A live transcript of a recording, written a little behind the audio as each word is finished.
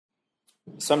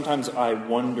Sometimes I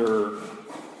wonder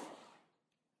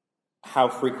how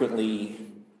frequently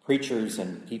preachers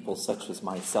and people such as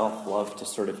myself love to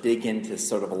sort of dig into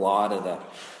sort of a lot of the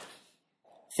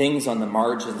things on the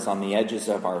margins, on the edges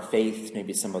of our faith,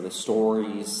 maybe some of the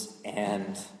stories,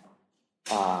 and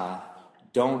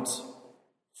don't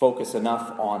focus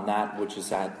enough on that which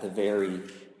is at the very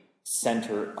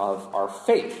center of our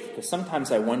faith. Because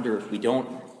sometimes I wonder if we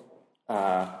don't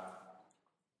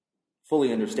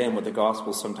fully understand what the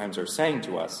Gospels sometimes are saying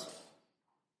to us.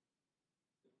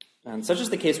 And such is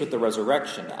the case with the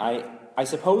resurrection. I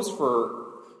suppose for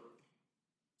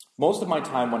most of my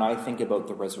time when I think about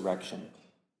the resurrection,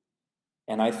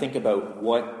 and I think about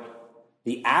what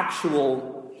the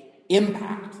actual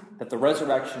impact that the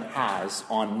resurrection has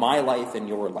on my life and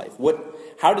your life,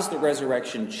 how does the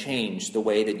resurrection change the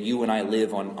way that you and I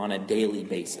live on a daily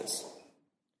basis?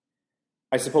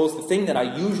 I suppose the thing that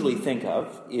I usually think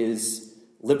of is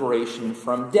liberation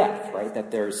from death, right?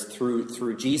 That there's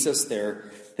through Jesus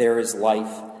there is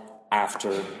life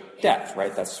after death,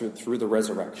 right? That's through the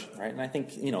resurrection, right? And I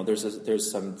think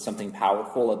there's something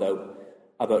powerful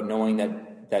about knowing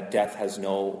that death has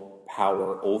no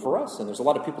power over us, and there's a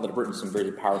lot of people that have written some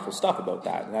very powerful stuff about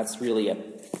that, and that's really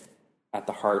at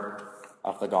the heart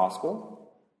of the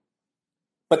gospel.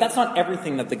 But that's not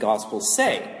everything that the Gospels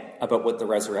say about what the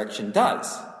resurrection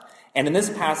does. And in this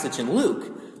passage in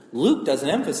Luke doesn't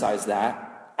emphasize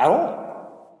that at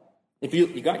all. If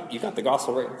you got the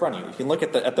gospel right in front of you. You can look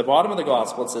at the bottom of the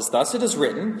gospel. It says, "Thus it is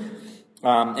written,"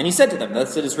 and he said to them,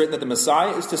 "Thus it is written that the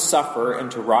Messiah is to suffer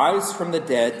and to rise from the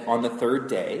dead on the third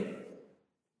day,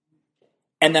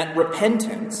 and that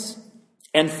repentance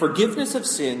and forgiveness of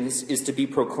sins is to be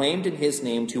proclaimed in his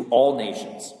name to all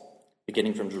nations,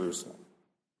 beginning from Jerusalem."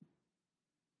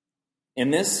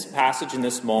 In this passage, in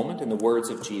this moment, in the words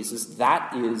of Jesus,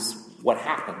 that is what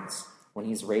happens when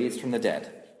he's raised from the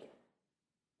dead.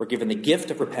 We're given the gift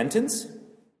of repentance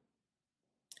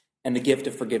and the gift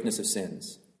of forgiveness of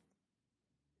sins.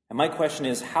 And my question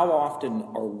is, how often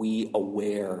are we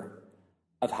aware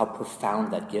of how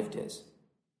profound that gift is?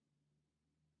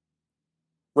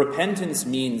 Repentance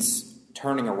means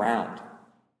turning around.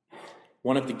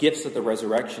 One of the gifts of the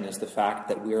resurrection is the fact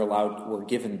that we're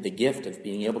given the gift of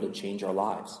being able to change our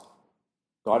lives.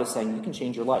 God is saying, you can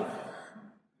change your life.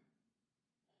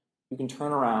 You can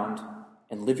turn around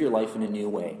and live your life in a new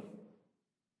way.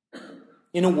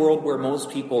 In a world where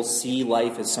most people see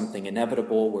life as something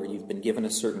inevitable, where you've been given a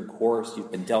certain course,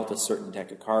 you've been dealt a certain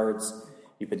deck of cards,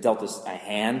 you've been dealt a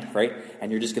hand, right?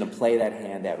 And you're just going to play that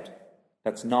hand out.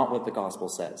 That's not what the gospel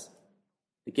says.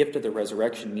 The gift of the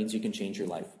resurrection means you can change your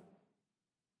life.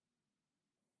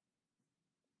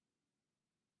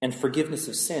 And forgiveness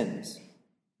of sins.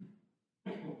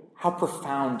 How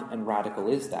profound and radical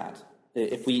is that?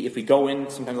 If we go in,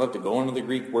 sometimes we have to go into the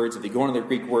Greek words. If you go into the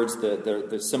Greek words,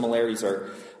 the similarities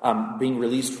are being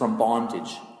released from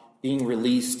bondage, being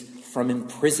released from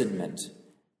imprisonment,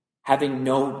 having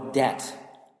no debt.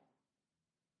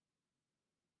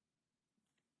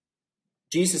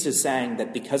 Jesus is saying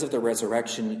that because of the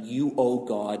resurrection, you owe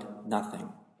God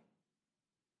nothing.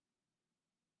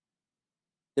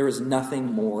 There is nothing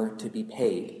more to be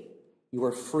paid. You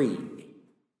are free.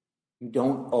 You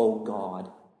don't owe God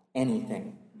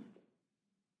anything.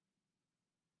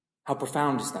 How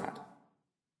profound is that?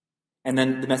 And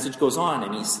then the message goes on,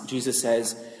 and Jesus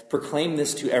says, proclaim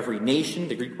this to every nation.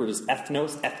 The Greek word is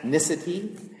ethnos,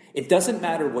 ethnicity. It doesn't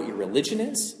matter what your religion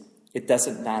is. It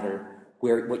doesn't matter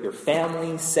what your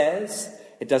family says.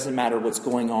 It doesn't matter what's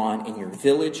going on in your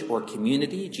village or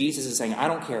community. Jesus is saying, I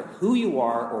don't care who you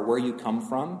are or where you come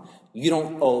from. You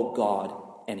don't owe God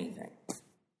anything.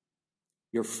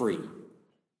 You're free.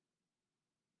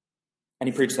 And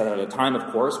he preached that at a time,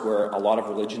 of course, where a lot of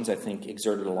religions, I think,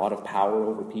 exerted a lot of power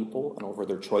over people and over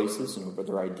their choices and over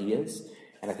their ideas.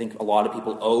 And I think a lot of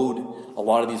people owed a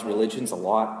lot of these religions a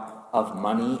lot of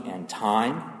money and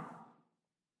time.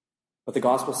 But the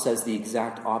gospel says the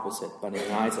exact opposite. But in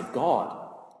the eyes of God,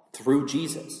 through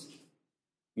Jesus,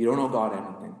 you don't owe God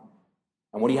anything.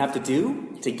 And what do you have to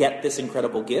do to get this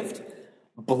incredible gift?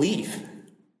 Believe.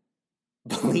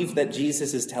 Believe that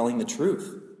Jesus is telling the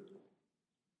truth.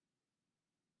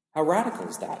 How radical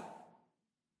is that?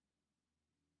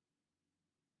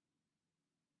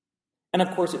 And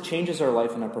of course, it changes our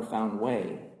life in a profound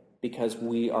way, because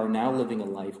we are now living a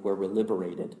life where we're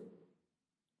liberated,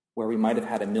 where we might have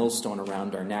had a millstone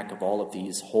around our neck of all of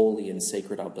these holy and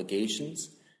sacred obligations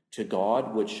to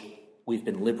God, which we've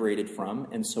been liberated from,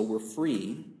 and so we're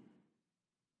free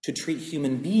to treat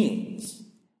human beings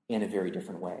in a very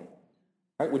different way.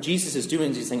 Right? What Jesus is doing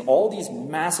is he's saying all these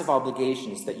massive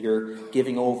obligations that you're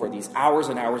giving over, these hours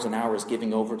and hours and hours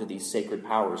giving over to these sacred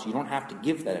powers, you don't have to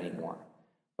give that anymore.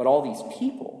 But all these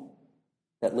people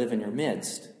that live in your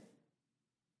midst,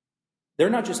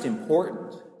 they're not just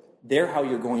important. They're how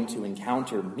you're going to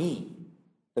encounter me,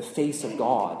 the face of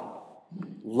God.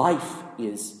 Life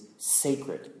is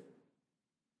sacred.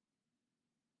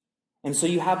 And so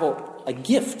you have a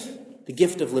gift, the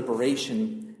gift of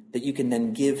liberation, that you can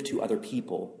then give to other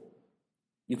people.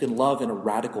 You can love in a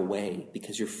radical way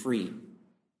because you're free.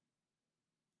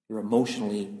 You're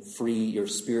emotionally free. You're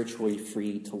spiritually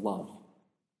free to love.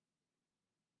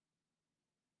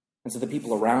 And so the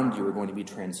people around you are going to be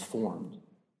transformed.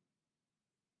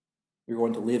 You're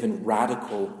going to live in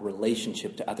radical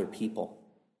relationship to other people.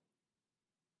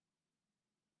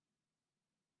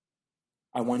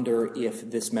 I wonder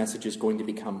if this message is going to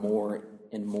become more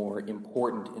and more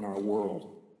important in our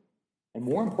world. And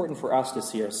more important for us to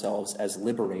see ourselves as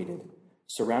liberated,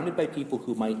 surrounded by people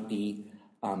who might be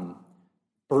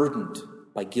burdened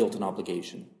by guilt and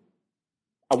obligation.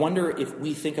 I wonder if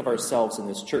we think of ourselves in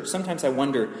this church. Sometimes I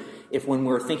wonder if when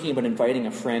we're thinking about inviting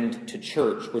a friend to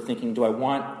church, we're thinking, do I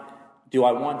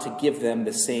want to give them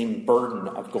the same burden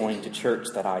of going to church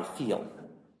that I feel?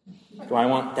 Do I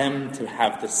want them to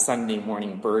have the Sunday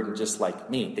morning burden just like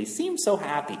me? They seem so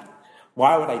happy.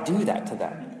 Why would I do that to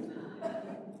them?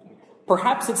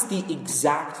 Perhaps it's the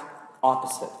exact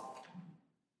opposite.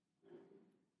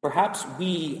 Perhaps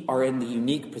we are in the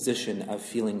unique position of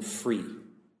feeling free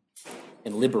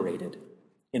and liberated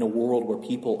in a world where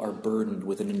people are burdened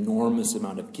with an enormous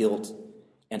amount of guilt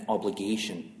and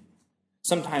obligation.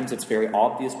 Sometimes it's very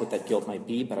obvious what that guilt might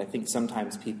be, but I think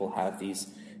sometimes people have these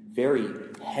very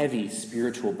heavy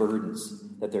spiritual burdens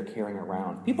that they're carrying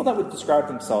around. People that would describe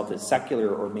themselves as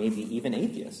secular or maybe even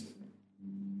atheists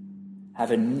have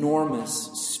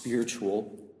enormous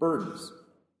spiritual burdens.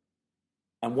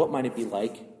 And what might it be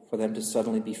like for them to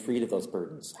suddenly be freed of those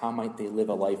burdens? How might they live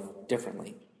a life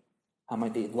differently? How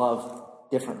might they love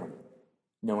differently,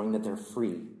 knowing that they're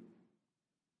free,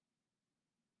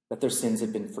 that their sins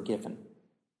have been forgiven,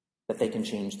 that they can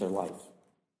change their life?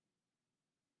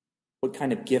 What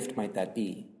kind of gift might that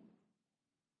be?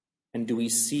 And do we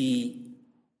see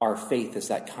our faith as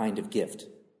that kind of gift?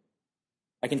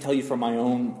 I can tell you from my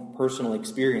own personal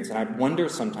experience, and I wonder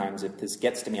sometimes if this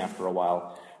gets to me after a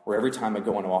while, where every time I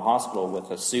go into a hospital with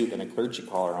a suit and a clergy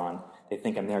collar on, they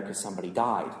think I'm there because somebody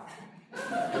died.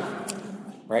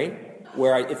 Right?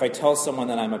 Where if I tell someone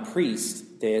that I'm a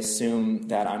priest, they assume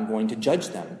that I'm going to judge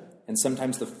them. And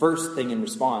sometimes the first thing in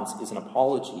response is an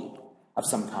apology of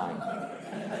some kind.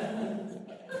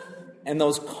 And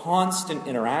those constant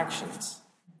interactions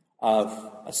of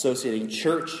associating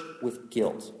church with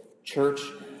guilt, church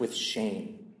with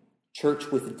shame,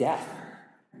 church with death,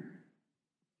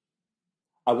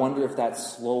 I wonder if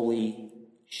that's slowly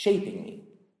shaping me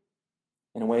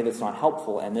in a way that's not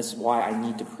helpful, and this is why I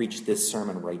need to preach this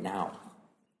sermon right now.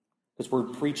 Because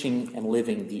we're preaching and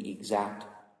living the exact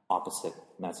opposite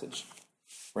message.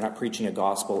 We're not preaching a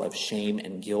gospel of shame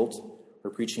and guilt.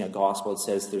 We're preaching a gospel that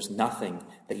says there's nothing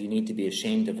that you need to be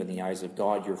ashamed of in the eyes of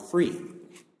God. You're free.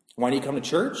 Why do you come to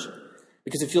church?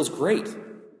 Because it feels great.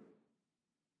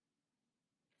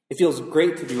 It feels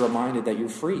great to be reminded that you're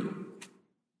free.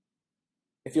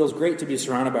 It feels great to be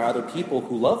surrounded by other people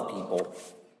who love people.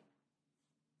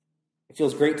 It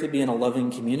feels great to be in a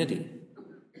loving community.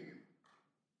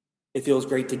 It feels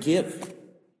great to give.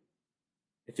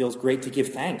 It feels great to give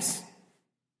thanks.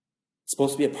 It's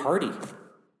supposed to be a party.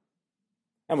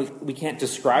 And we can't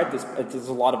describe this. There's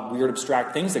a lot of weird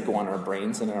abstract things that go on in our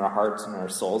brains and in our hearts and in our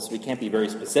souls. So we can't be very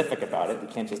specific about it. We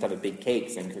can't just have a big cake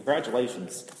saying,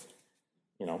 congratulations,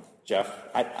 Geoff.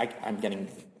 I'm getting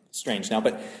strange now,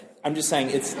 but I'm just saying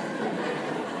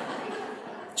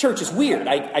church is weird.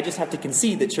 I just have to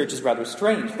concede that church is rather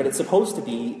strange, but it's supposed to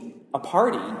be a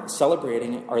party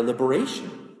celebrating our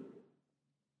liberation.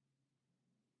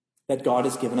 That God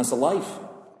has given us a life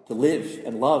to live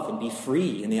and love and be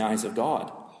free in the eyes of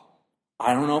God.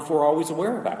 I don't know if we're always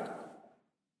aware of that.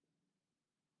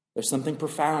 There's something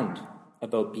profound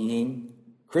about being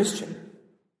Christian,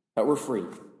 that we're free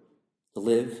to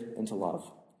live and to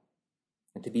love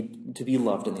and to be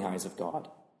loved in the eyes of God.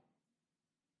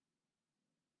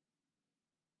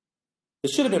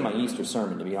 This should have been my Easter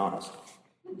sermon, to be honest.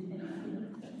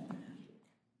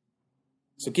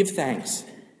 So give thanks.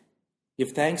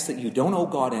 Give thanks that you don't owe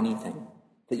God anything,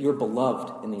 that you're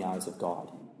beloved in the eyes of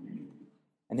God,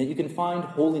 and that you can find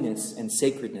holiness and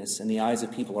sacredness in the eyes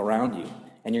of people around you,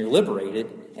 and you're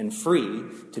liberated and free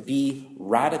to be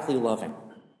radically loving.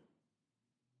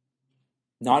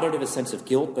 Not out of a sense of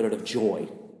guilt, but out of joy.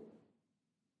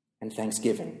 and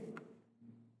thanksgiving.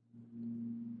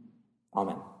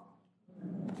 Amen.